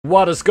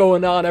What is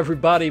going on,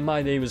 everybody?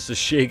 My name is the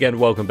Shig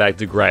and welcome back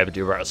to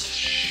Gravity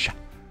Rush.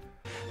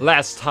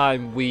 Last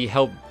time we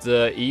helped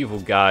the evil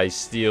guy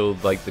steal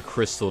like the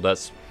crystal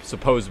that's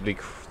supposedly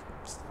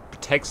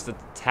protects the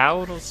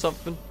town or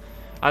something.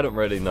 I don't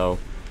really know.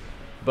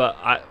 But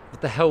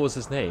what the hell was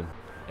his name?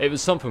 It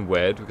was something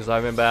weird because I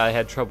remember I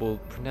had trouble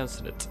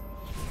pronouncing it.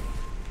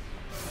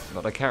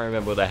 But I can't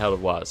remember what the hell it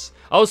was.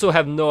 I also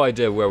have no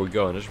idea where we're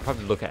going. I should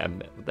probably look at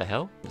it. What the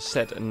hell?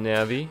 Set a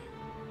navi.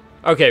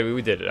 Okay,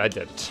 we did it. I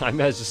did it. I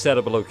managed to set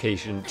up a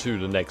location to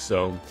the next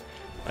zone.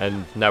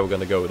 And now we're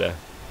gonna go there.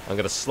 I'm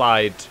gonna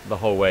slide the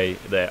whole way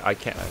there. I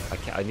can't.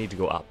 I need to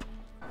go up.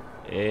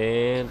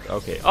 And,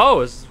 okay.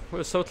 Oh,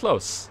 we're so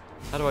close.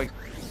 How do I...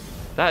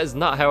 That is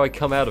not how I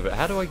come out of it.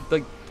 How do I,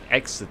 like,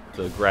 exit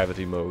the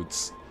gravity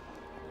modes?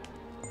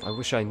 I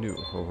wish I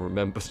knew or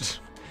remembered.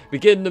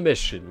 Begin the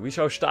mission. We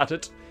shall start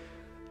it.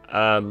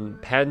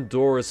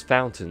 Pandora's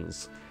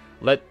Fountains.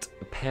 Let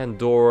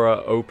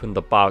Pandora open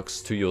the box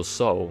to your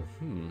soul.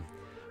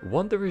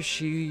 Wonder if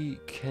she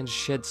can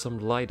shed some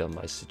light on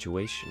my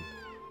situation.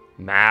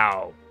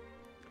 Meow.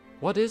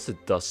 What is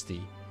it,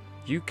 Dusty?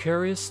 You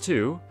curious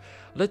too?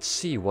 Let's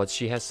see what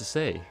she has to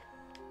say.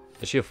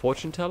 Is she a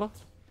fortune teller?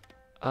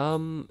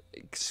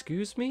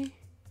 Excuse me?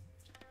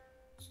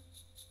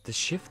 The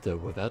shifter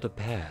without a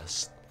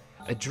past.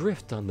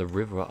 Adrift on the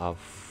river of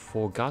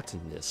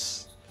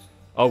forgottenness.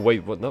 Oh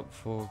wait, what? Not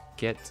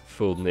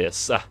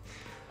forgetfulness.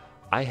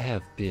 I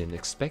have been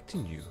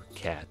expecting you,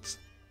 cat.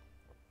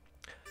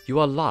 You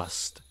are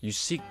lost. You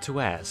seek to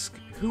ask,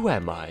 who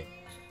am I?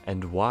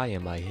 And why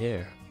am I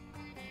here?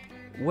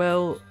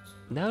 Well,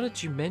 now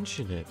that you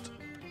mention it.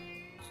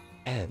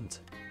 And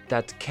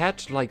that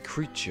cat-like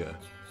creature,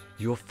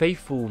 your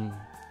fateful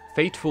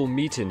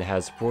meeting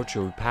has brought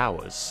your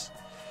powers.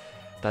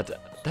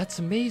 That's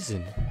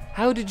amazing.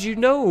 How did you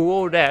know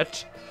all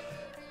that?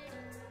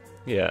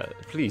 Yeah,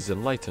 please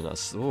enlighten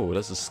us. Oh,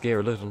 that's a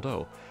scary little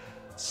doe.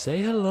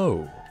 Say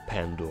hello,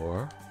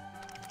 Pandora.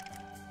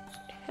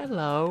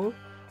 Hello.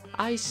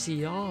 I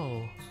see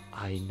all.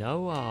 I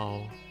know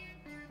all.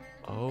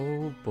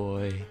 Oh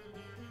boy.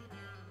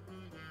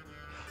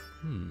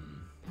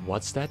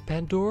 What's that,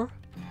 Pandora?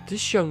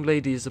 This young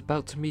lady is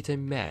about to meet a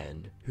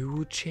man who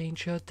will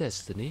change her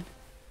destiny.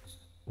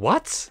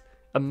 What?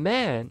 A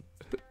man?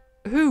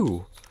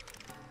 Who?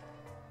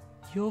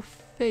 Your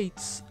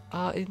fates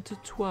are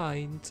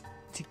intertwined.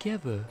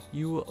 Together,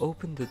 you will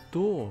open the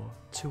door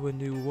to a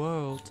new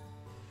world.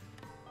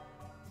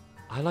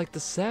 I like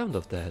the sound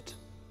of that.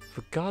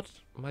 Forgot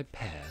my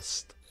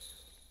past.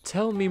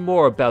 Tell me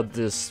more about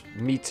this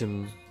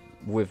meeting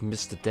with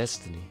Mr.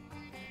 Destiny.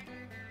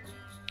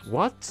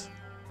 What?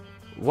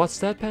 What's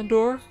that,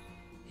 Pandora?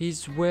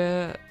 He's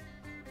where...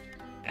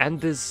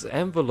 And this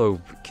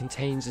envelope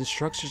contains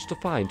instructions to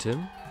find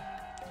him?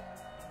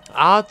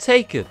 I'll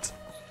take it.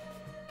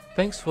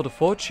 Thanks for the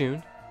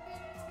fortune.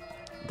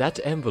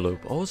 That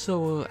envelope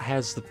also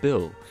has the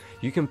bill.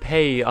 You can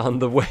pay on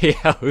the way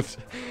out.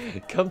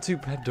 Come to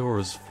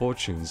Pandora's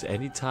Fortunes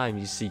anytime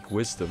you seek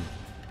wisdom.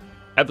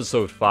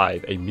 Episode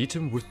 5, A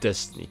Meeting with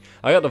Destiny.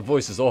 I got the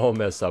voices all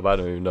messed up. I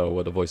don't even know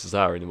what the voices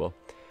are anymore.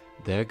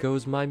 There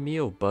goes my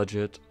meal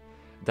budget.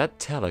 That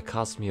teller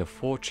cost me a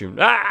fortune.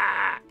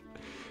 Ah!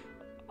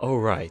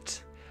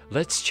 Alright,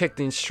 let's check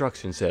the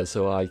instructions here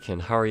so I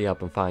can hurry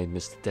up and find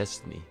Mr.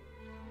 Destiny.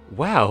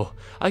 Wow,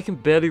 I can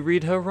barely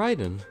read her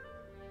writing.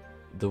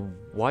 The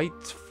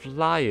white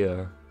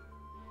flyer,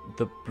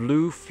 the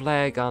blue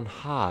flag on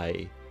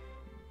high,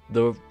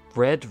 the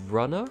red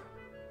runner,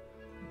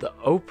 the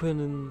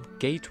open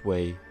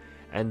gateway,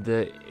 and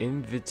the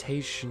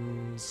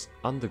invitations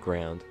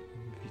underground.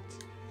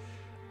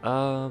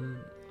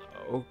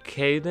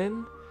 Okay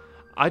then.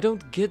 I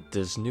don't get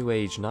this new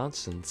age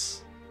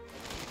nonsense.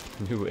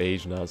 New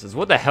age nonsense.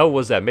 What the hell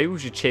was that? Maybe we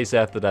should chase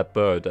after that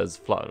bird that's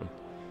flying.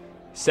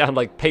 Sound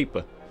like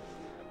paper.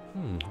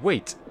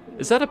 Wait.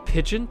 Is that a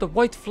pigeon? The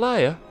white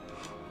flyer?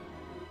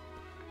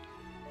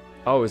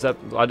 Oh, is that...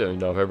 I don't even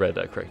know if I read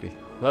that correctly.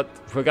 But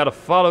we gotta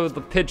follow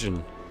the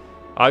pigeon.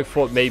 I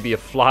thought maybe a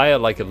flyer,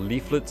 like a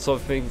leaflet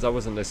sort of thing. I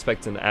wasn't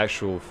expecting the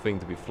actual thing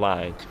to be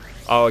flying.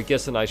 Oh, I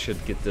guess then I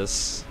should get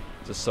this.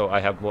 Just so I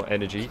have more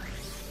energy.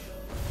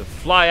 To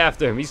fly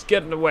after him. He's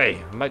getting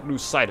away. I might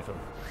lose sight of him.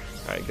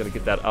 Alright, gotta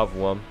get that other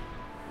one.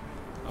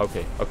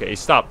 Okay, okay, he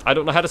stopped. I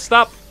don't know how to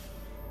stop.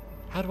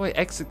 How do I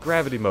exit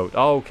gravity mode?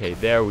 Oh, okay,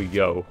 there we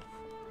go.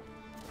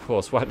 Of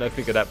course, why didn't I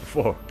think of that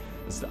before?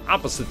 It's the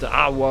opposite to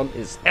R1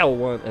 is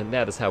L1, and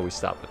that is how we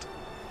stop it.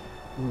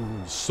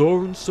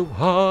 Soaring so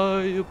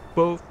high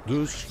above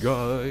the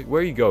sky.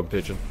 Where are you going,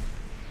 pigeon?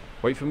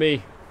 Wait for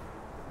me.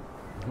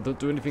 Don't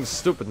do anything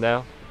stupid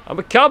now. I'm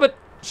a comet!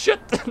 Shit!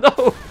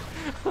 No!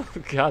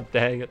 God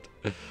dang it.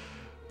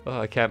 Oh,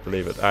 I can't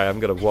believe it. Alright, I'm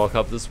gonna walk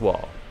up this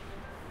wall.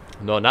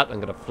 No, not.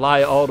 I'm gonna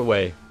fly all the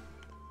way.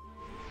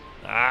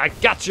 I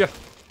gotcha!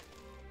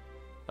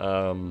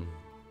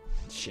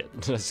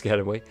 Shit, let's get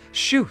away.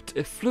 Shoot,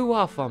 it flew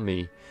off on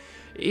me.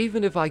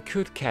 Even if I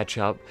could catch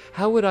up,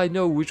 how would I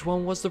know which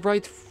one was the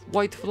right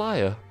white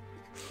flyer?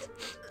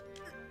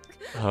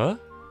 Huh?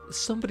 Is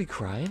somebody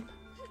crying?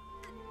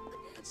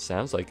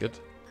 Sounds like it.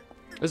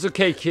 It's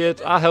okay,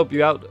 kid. I'll help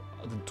you out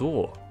the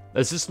door.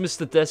 Is this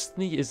Mr.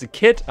 Destiny? Is the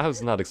kid? I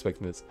was not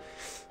expecting this.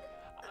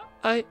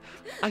 I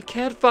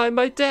can't find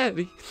my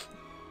daddy.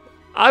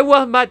 I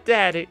want my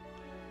daddy.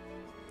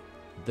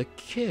 The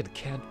kid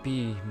can't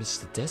be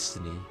Mr.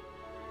 Destiny.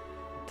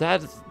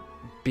 That'd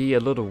be a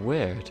little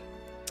weird.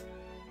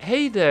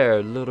 Hey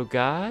there, little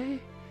guy.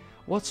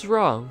 What's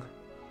wrong?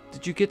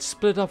 Did you get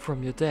split up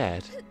from your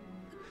dad?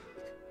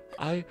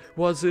 I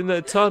was in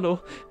a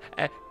tunnel,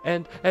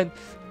 and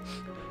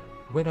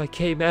when I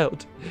came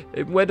out,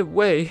 it went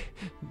away.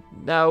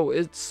 Now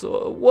it's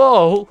a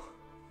wall.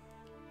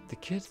 The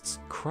kid's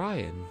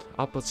crying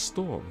up a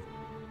storm,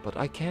 but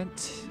I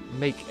can't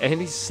make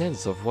any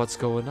sense of what's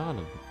going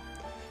on.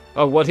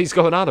 Oh, what he's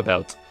going on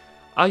about.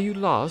 Are you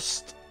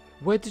lost?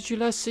 Where did you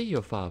last see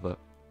your father?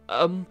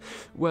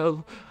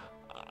 Well,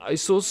 I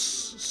saw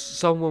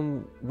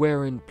someone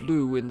wearing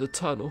blue in the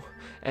tunnel,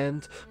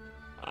 and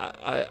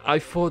I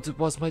thought it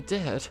was my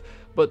dad,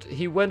 but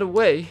he went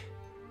away.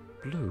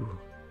 Blue?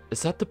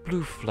 Is that the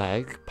blue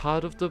flag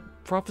part of the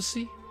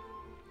prophecy?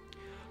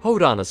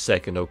 Hold on a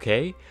second,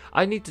 okay?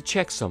 I need to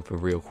check something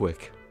real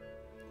quick.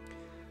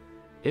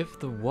 If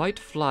the white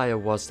flyer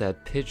was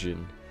that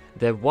pigeon,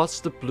 then what's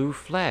the blue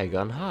flag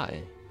on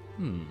high?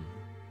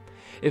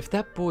 If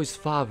that boy's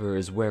father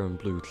is wearing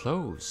blue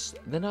clothes,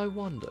 then I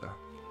wonder.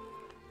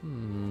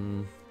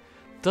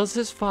 Does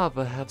his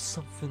father have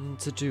something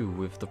to do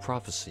with the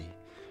prophecy?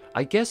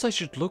 I guess I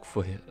should look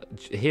for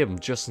him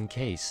just in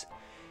case.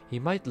 He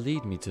might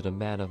lead me to the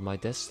man of my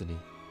destiny.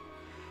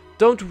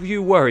 Don't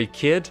you worry,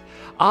 kid.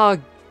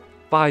 I'll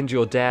find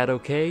your dad,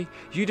 okay?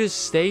 You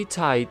just stay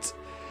tight.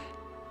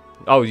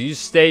 Oh, you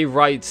stay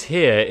right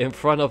here in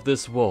front of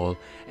this wall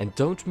and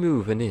don't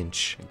move an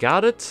inch.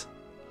 Got it?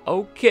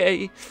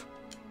 Okay.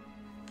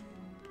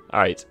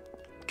 Alright.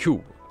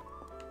 Cool.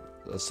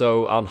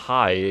 So on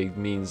high, it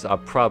means I'll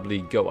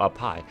probably go up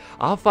high.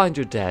 I'll find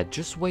your dad.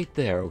 Just wait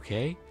there,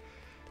 okay?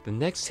 The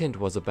next hint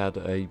was about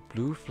a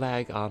blue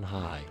flag on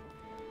high,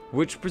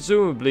 which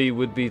presumably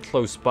would be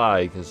close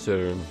by,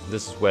 considering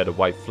this is where the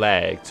white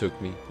flag took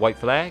me. White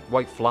flag?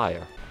 White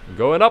flyer. I'm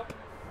going up.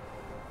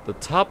 The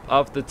top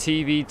of the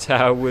TV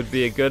tower would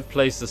be a good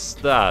place to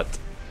start.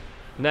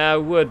 Now,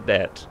 would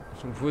that?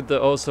 Would there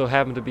also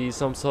happen to be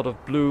some sort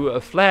of blue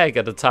flag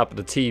at the top of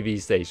the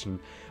TV station?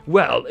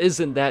 Well,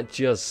 isn't that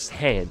just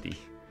handy?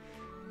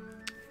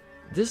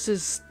 This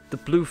is the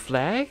blue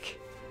flag?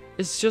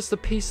 It's just a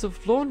piece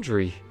of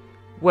laundry.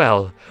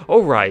 Well,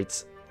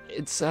 alright.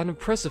 It's an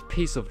impressive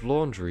piece of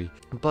laundry.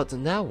 But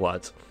now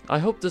what? I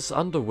hope this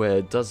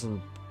underwear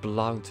doesn't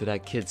belong to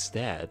that kid's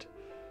dad.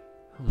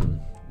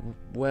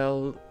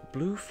 Well,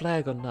 blue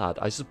flag or not,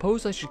 I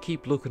suppose I should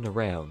keep looking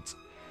around.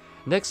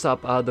 Next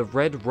up are the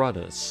red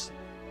runners.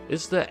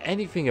 Is there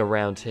anything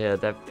around here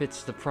that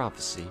fits the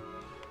prophecy?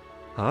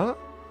 Huh?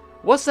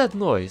 What's that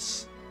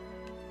noise?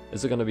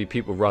 Is it gonna be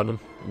people running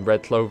in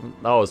red clothing?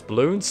 Oh, it's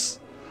balloons?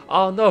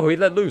 Oh no, he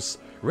let loose.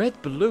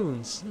 Red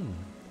balloons?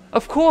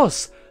 Of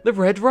course! The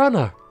red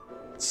runner!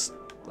 It's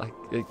like,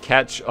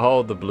 catch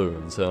all the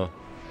balloons, huh?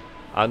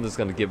 I'm just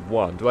gonna give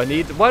one. Why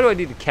do I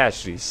need to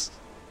catch these?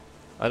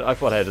 I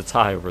thought I had a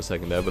time for a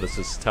second there, but it's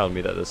just telling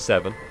me that there's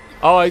 7.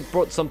 Oh, I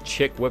brought some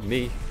chick with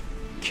me.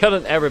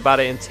 Killing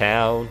everybody in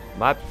town.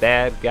 My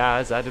bad,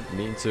 guys. I didn't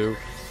mean to.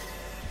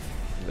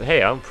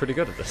 Hey, I'm pretty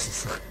good at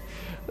this.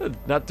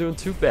 Not doing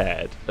too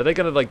bad. Are they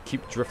gonna, like,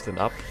 keep drifting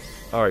up?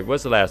 Alright,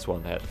 where's the last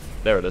one at?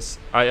 There it is.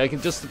 Alright, I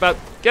can just about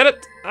get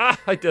it! Ah,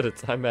 I did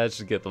it. I managed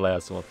to get the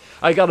last one.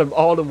 I got them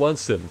all in one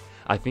sitting.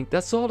 I think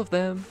that's all of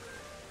them.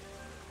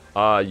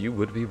 You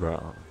would be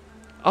wrong.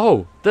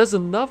 Oh, there's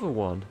another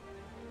one.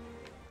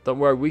 Don't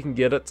worry, we can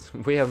get it.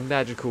 We have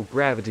magical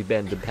gravity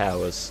bending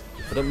powers.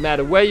 It doesn't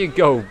matter where you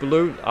go,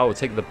 balloon. I will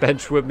take the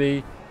bench with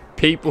me.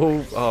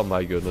 People. Oh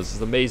my goodness,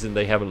 it's amazing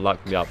they haven't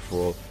locked me up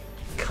for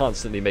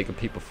constantly making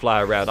people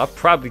fly around. I've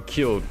probably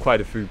killed quite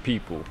a few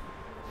people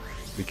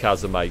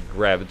because of my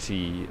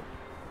gravity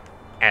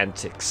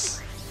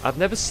antics. I've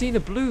never seen a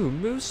balloon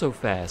move so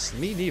fast.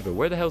 Me neither.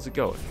 Where the hell's it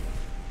going?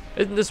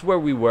 Isn't this where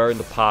we were in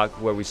the park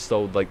where we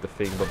stole like the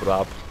thing, blah,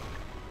 blah, blah,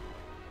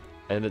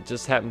 and it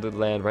just happened to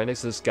land right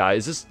next to this guy?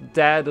 Is this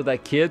dad of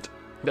that kid?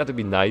 That'd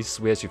be nice.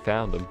 We actually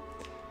found him.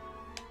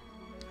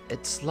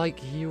 It's like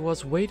he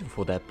was waiting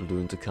for that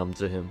balloon to come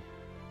to him.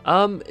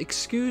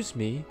 Excuse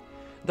me.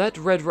 That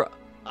red red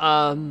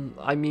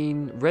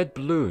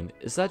balloon.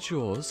 Is that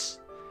yours?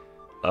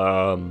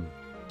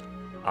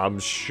 I'm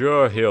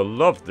sure he'll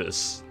love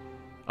this.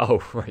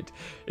 Oh, right.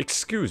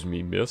 Excuse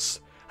me, miss.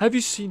 Have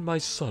you seen my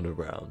son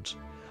around?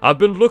 I've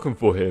been looking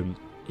for him.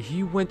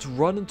 He went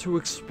running to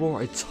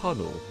explore a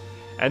tunnel,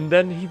 and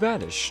then he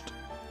vanished.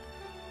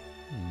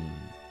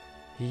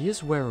 He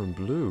is wearing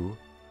blue.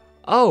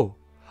 Oh!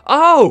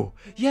 Oh!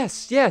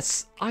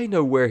 Yes, I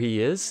know where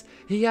he is.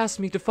 He asked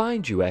me to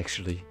find you,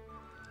 actually.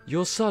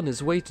 Your son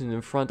is waiting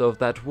in front of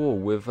that wall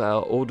with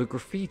all the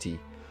graffiti.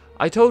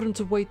 I told him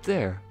to wait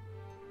there.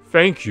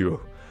 Thank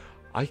you.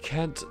 I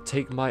can't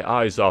take my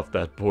eyes off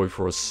that boy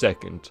for a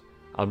second.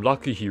 I'm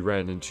lucky he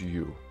ran into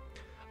you.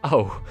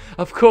 Oh,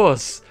 of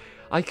course.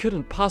 I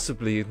couldn't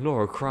possibly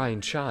ignore a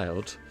crying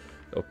child.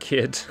 Or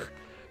kid.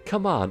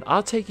 Come on,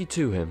 I'll take you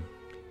to him.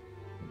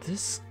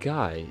 This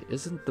guy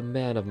isn't the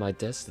man of my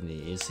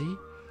destiny, is he?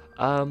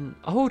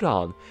 Hold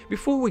on.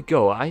 Before we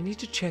go, I need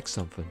to check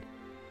something.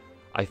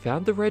 I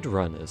found the red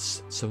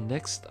runners, so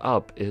next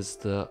up is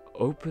the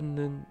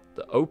opened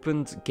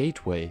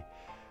gateway.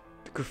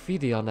 The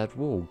graffiti on that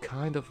wall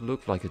kind of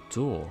looked like a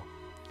door.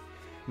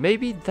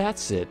 Maybe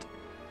that's it.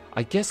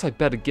 I guess I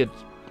better get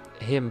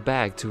him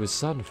back to his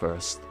son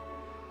first.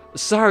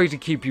 Sorry to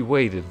keep you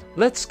waiting.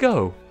 Let's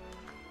go.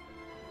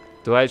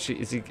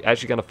 Is he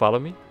actually gonna follow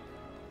me?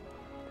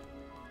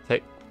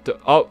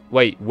 Oh,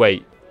 wait.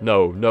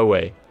 No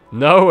way.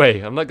 No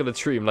way. I'm not gonna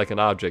treat him like an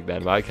object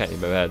then, but I can't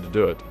even remember how to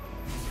do it.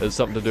 There's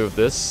something to do with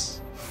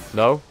this?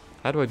 No?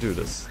 How do I do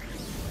this?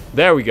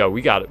 There we go.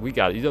 We got it.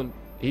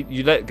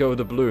 You let go of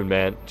the balloon,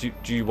 man. Do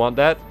you want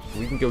that?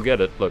 We can go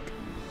get it. Look.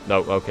 No,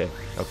 okay.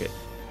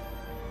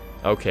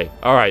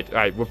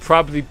 Alright. We're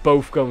probably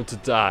both going to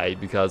die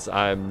because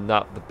I'm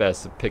not the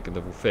best at picking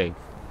the thing.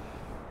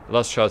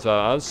 Lost charge.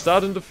 I'm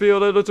starting to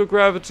feel a little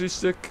gravity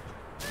stick.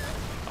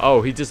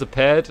 Oh, he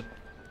disappeared?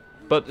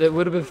 But it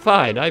would have been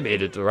fine. I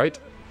made it, right?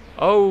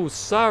 Oh,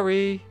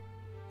 sorry.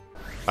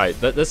 Alright,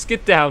 let's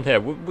get down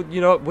here.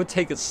 You know what? We'll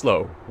take it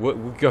slow. We'll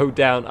go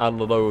down on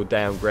the lower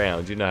down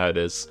ground. You know how it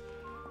is.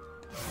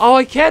 Oh,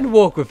 I can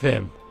walk with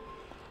him.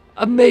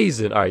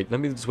 Amazing. Alright, let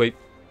me just wait.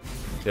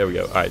 There we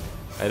go. Alright.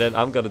 And then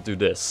I'm gonna do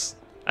this.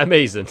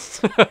 Amazing.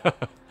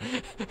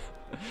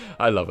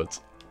 I love it.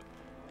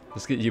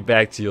 Let's get you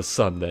back to your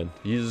son then.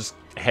 You just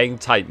hang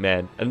tight,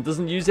 man. And it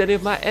doesn't use any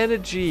of my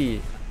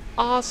energy.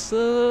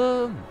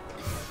 Awesome.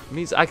 It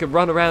means I can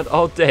run around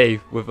all day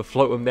with a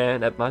floating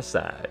man at my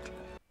side.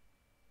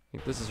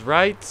 Think this is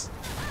right?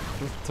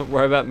 Don't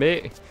worry about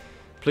me.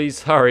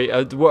 Please hurry.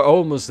 We're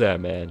almost there,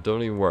 man.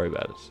 Don't even worry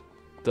about it.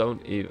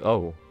 Don't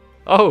even...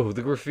 Oh,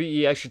 the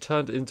graffiti actually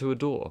turned into a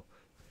door.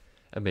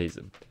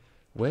 Amazing.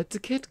 Where'd the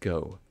kid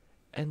go?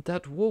 And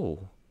that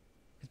wall?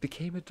 It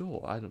became a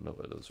door. I don't know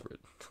what it was written.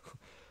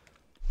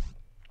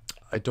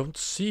 I don't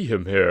see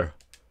him here.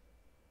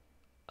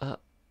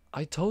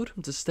 I told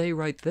him to stay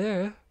right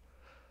there.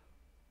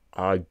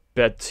 I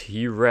bet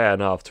he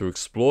ran off to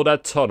explore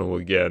that tunnel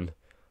again.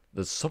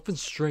 There's something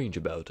strange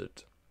about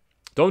it.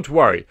 Don't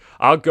worry.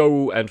 I'll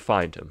go and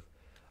find him.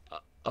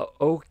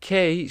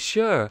 Okay,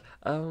 sure.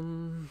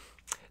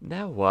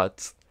 Now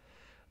what?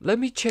 Let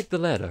me check the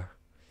letter.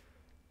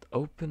 The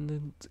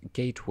opened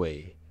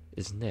gateway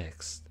is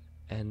next.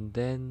 And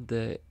then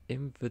the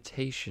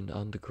invitation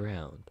on the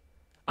ground.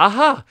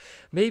 Aha!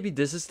 Maybe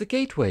this is the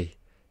gateway.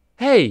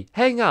 Hey,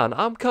 hang on.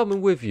 I'm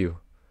coming with you.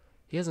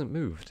 He hasn't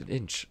moved an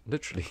inch,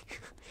 literally.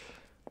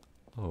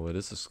 Oh, well,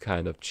 this is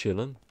kind of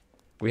chilling.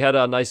 We had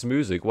our nice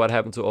music. What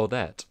happened to all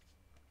that?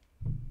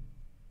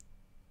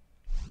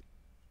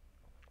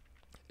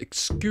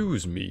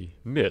 Excuse me,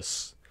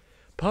 miss.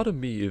 Pardon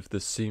me if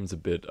this seems a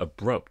bit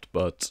abrupt,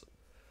 but...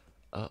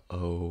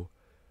 Uh-oh.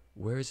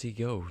 Where's he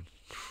going?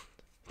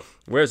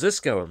 Where's this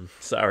going?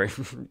 Sorry.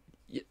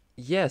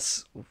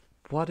 Yes.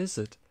 What is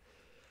it?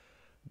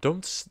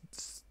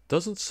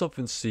 Doesn't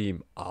something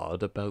seem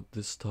odd about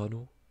this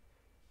tunnel?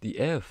 The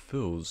air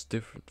feels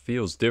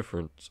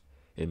different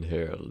in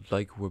here,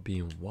 like we're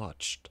being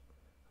watched.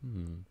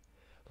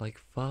 Like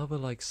father,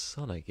 like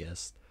son, I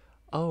guess.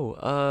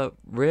 Oh,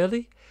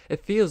 really?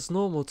 It feels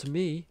normal to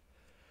me.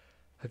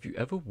 Have you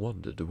ever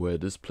wondered where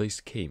this place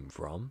came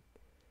from?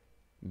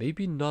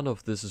 Maybe none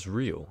of this is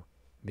real.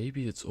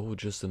 Maybe it's all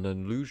just an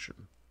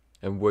illusion.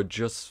 And we're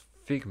just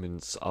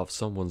figments of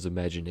someone's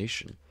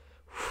imagination.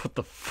 What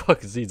the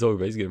fuck is he talking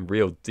about? He's getting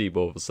real deep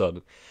all of a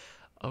sudden.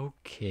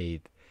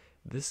 Okay,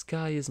 this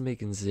guy is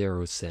making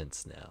 0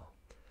 sense now.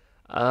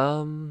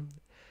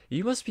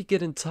 You must be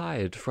getting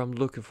tired from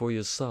looking for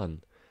your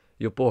son.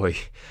 Your boy.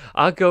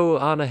 I'll go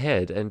on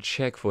ahead and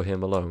check for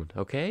him alone,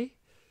 okay?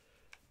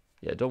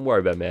 Yeah, don't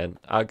worry about it, man.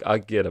 I'll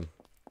get him.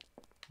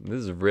 This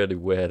is a really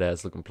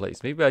weird-ass looking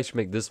place. Maybe I should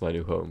make this my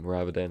new home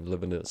rather than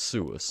living in the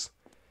sewers.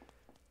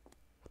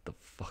 What the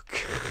fuck?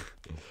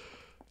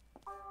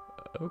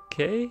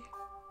 Okay.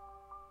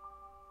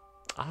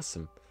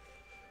 Awesome.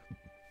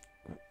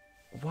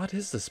 What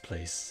is this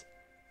place?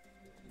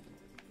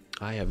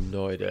 I have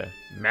no idea.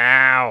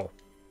 Meow!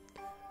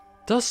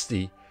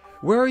 Dusty,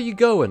 where are you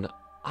going?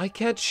 I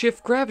can't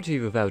shift gravity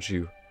without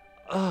you.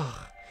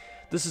 Ugh.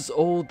 This is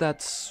all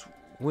that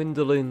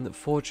swindling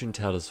fortune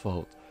teller's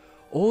fault.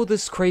 All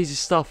this crazy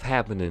stuff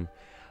happening.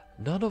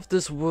 None of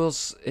this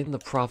was in the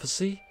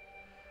prophecy.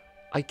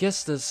 I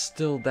guess there's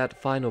still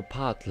that final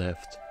part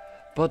left.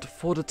 But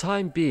for the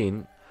time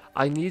being,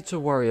 I need to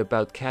worry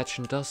about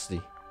catching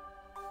Dusty.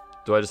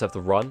 Do I just have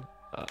to run?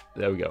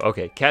 There we go.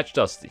 Okay, catch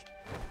Dusty.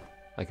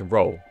 I can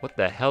roll. What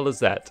the hell is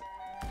that?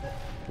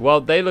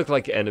 Well, they look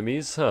like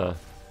enemies, huh?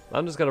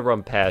 I'm just gonna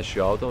run past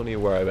y'all. Don't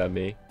even worry about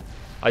me.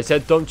 I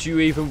said, don't you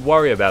even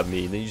worry about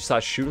me. And then you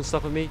start shooting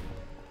stuff at me?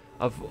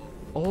 Of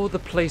all the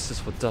places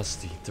for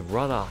Dusty to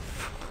run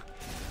off.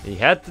 He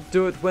had to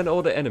do it when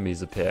all the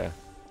enemies appear.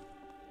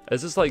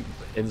 Is this like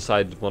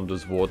inside one of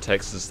those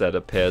vortexes that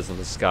appears in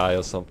the sky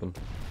or something?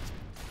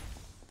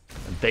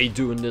 And they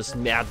doing this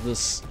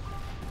madness.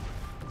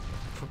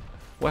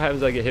 What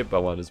happens if I get hit by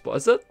one of these balls?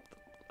 Is that...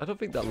 I don't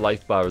think that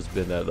life bar has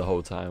been there the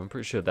whole time. I'm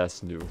pretty sure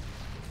that's new.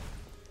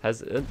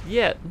 Has it?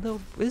 Yeah, no,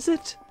 is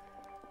it?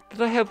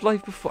 Did I have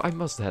life before? I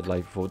must have had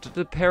life before. Did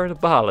it appear in a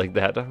bar like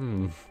that?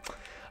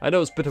 I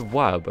know it's been a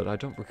while, but I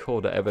don't recall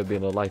there ever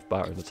being a life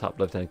bar in the top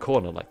left-hand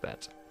corner like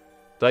that.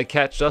 Did I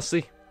catch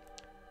Dusty?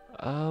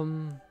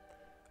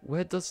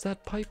 Where does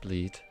that pipe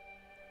lead?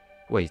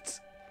 Wait,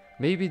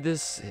 maybe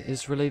this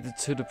is related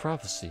to the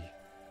prophecy.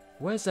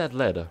 Where's that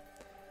letter?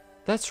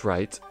 That's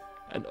right,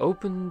 an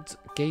opened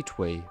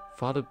gateway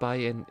followed by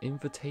an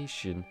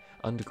invitation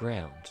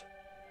underground.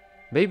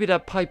 Maybe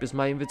that pipe is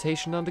my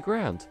invitation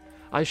underground.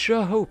 I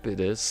sure hope it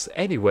is.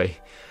 Anyway,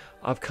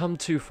 I've come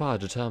too far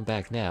to turn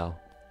back now.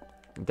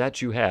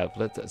 That you have.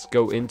 Let's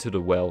go into the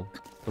well.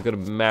 We're gonna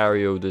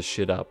Mario this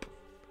shit up.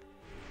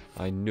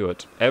 I knew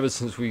it. Ever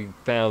since we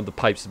found the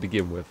pipes to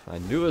begin with. I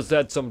knew it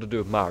had something to do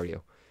with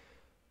Mario.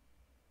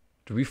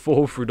 Did we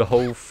fall through the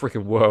whole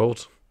freaking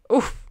world?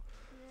 Oof!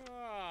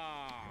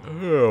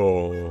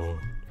 Oh.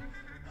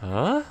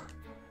 Huh?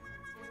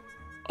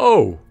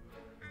 Oh!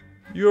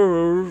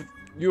 You've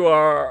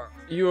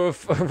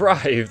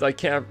arrived. I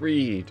can't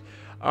read.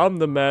 I'm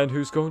the man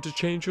who's going to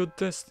change your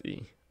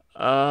destiny.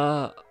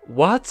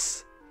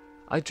 What?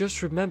 I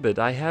just remembered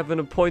I have an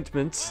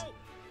appointment.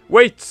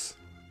 Wait!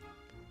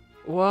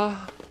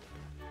 What?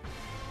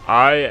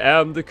 I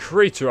am the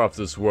creator of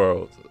this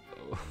world.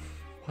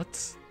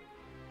 What?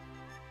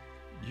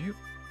 You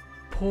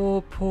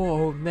poor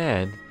old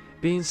man.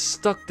 Being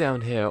stuck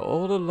down here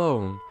all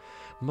alone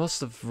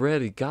must have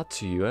really got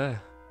to you, eh?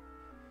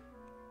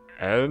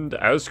 And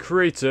as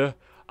creator,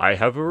 I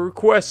have a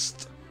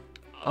request.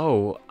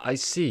 Oh, I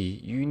see.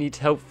 You need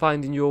help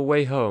finding your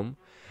way home.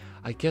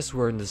 I guess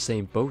we're in the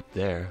same boat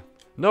there.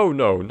 No,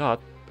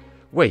 not.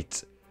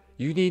 Wait.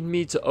 You need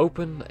me to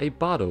open a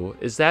bottle,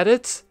 is that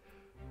it?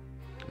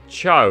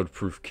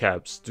 Child-proof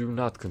caps do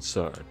not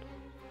concern.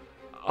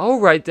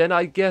 Alright then,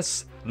 I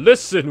guess.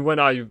 Listen when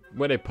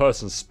a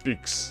person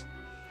speaks.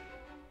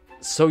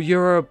 So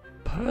you're a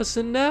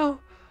person now?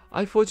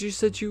 I thought you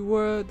said you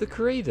were the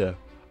creator.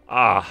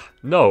 Ah,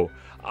 no.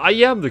 I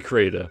am the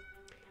creator.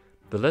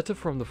 The letter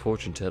from the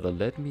fortune teller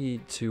led me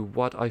to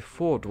what I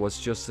thought was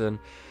just an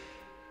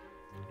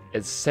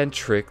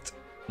eccentric,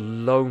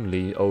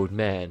 lonely old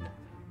man.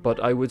 But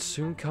I would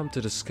soon come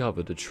to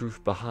discover the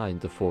truth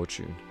behind the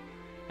fortune,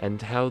 and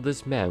how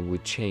this man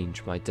would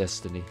change my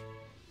destiny.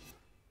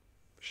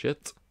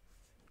 Shit.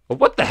 Oh,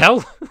 what the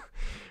hell?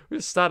 We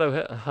just start over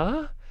here.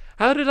 Huh?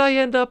 How did I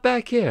end up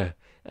back here?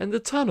 And the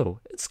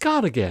tunnel, it's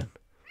gone again.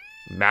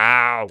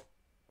 Meow.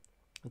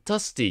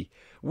 Dusty,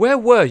 where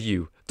were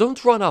you?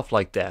 Don't run off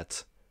like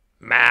that.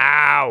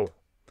 Meow.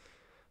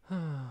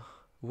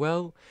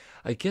 Well,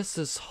 I guess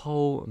this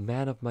whole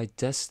man of my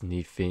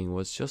destiny thing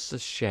was just a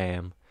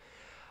sham.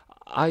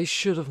 I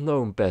should have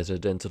known better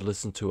than to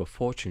listen to a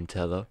fortune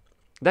teller.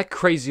 That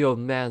crazy old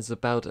man's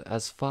about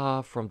as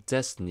far from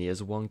destiny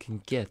as one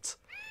can get.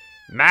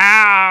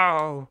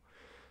 Meow!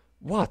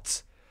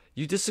 What?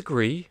 You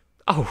disagree?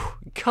 Oh,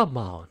 come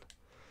on.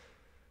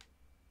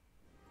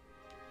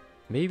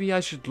 Maybe I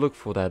should look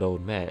for that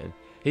old man.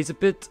 He's a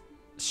bit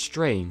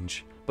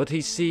strange, but he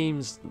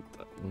seems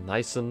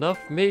nice enough.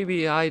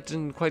 Maybe I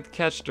didn't quite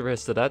catch the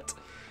rest of that.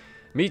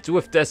 Meet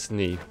with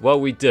destiny. Well,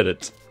 we did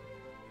it.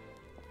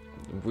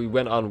 We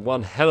went on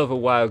one hell of a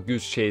wild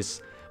goose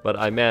chase, but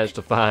I managed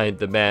to find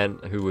the man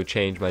who would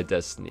change my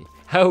destiny.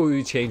 How will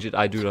we change it,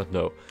 I do not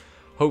know.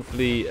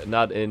 Hopefully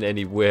not in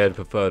any weird,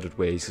 perverted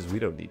ways, because we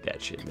don't need that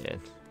shit,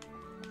 man.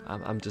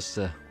 I'm just,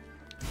 I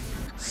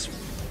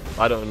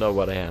don't know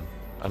what I am.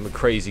 I'm a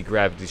crazy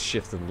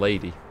gravity-shifting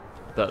lady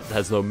that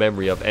has no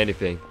memory of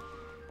anything.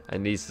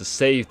 And needs to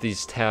save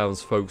these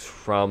townsfolk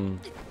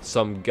from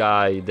some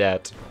guy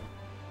that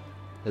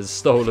has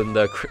stolen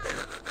their...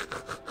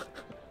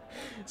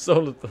 I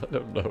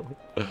don't know.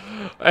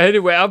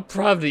 Anyway, I'll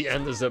probably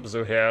end this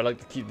episode here. I like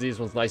to keep these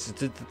ones nice.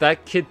 Did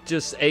that kid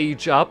just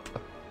age up?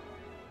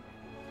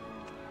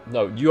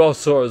 No, you all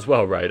saw as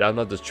well, right? I'm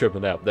not just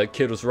tripping out. That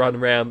kid was running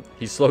around,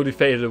 he slowly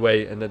faded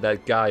away, and then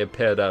that guy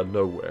appeared out of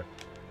nowhere.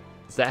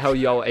 Is that how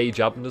y'all age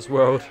up in this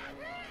world?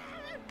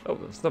 Oh,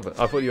 it's not.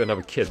 I thought you were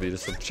another kid, but you're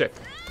just some chick.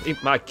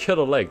 Eat my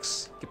killer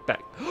legs. Get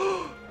back.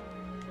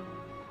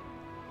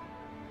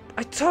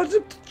 I told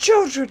them to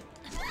children!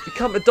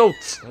 Become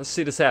adults. Let's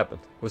see this happen.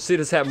 We'll see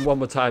this happen one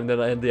more time, then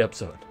I end the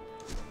episode.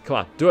 Come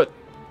on, do it.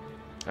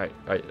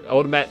 Alright.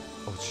 Old man.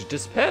 Oh, she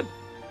disappeared.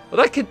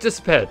 Well, that kid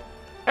disappeared.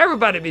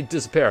 Everybody be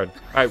disappearing.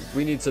 Alright,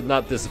 we need to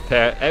not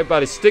disappear.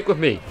 Everybody stick with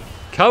me.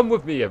 Come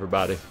with me,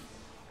 everybody.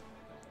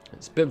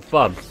 It's been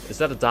fun. Is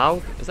that a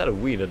dog? Is that a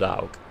wiener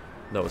dog?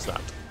 No, it's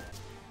not.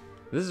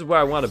 This is where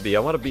I want to be.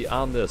 I want to be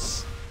on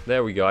this.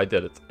 There we go, I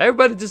did it.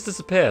 Everybody just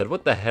disappeared.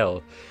 What the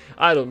hell?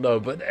 I don't know,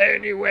 but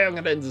anyway, I'm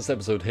gonna end this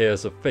episode here,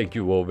 so thank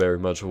you all very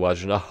much for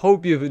watching. I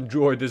hope you've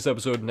enjoyed this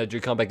episode and that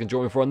you come back and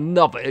join me for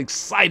another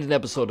exciting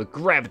episode of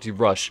Gravity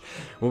Rush,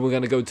 when we're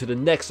gonna go to the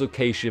next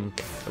location.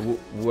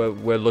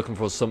 We're looking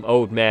for some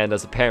old man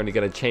that's apparently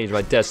gonna change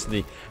my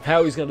destiny.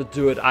 How he's gonna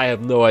do it, I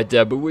have no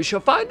idea, but we shall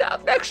find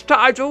out next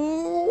time,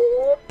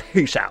 so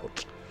peace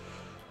out.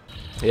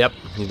 Yep,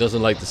 he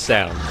doesn't like the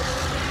sound.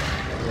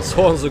 His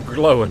horns are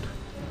glowing.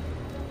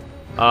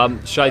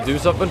 Should I do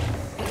something?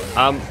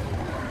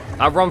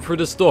 I'll run through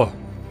this door.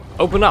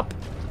 Open up.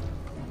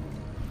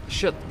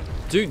 Shit.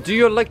 Do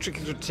your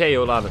electric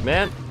tail on it,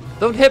 man.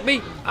 Don't hit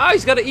me. Ah,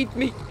 he's gonna eat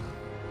me.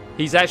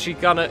 He's actually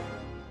gonna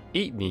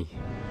eat me.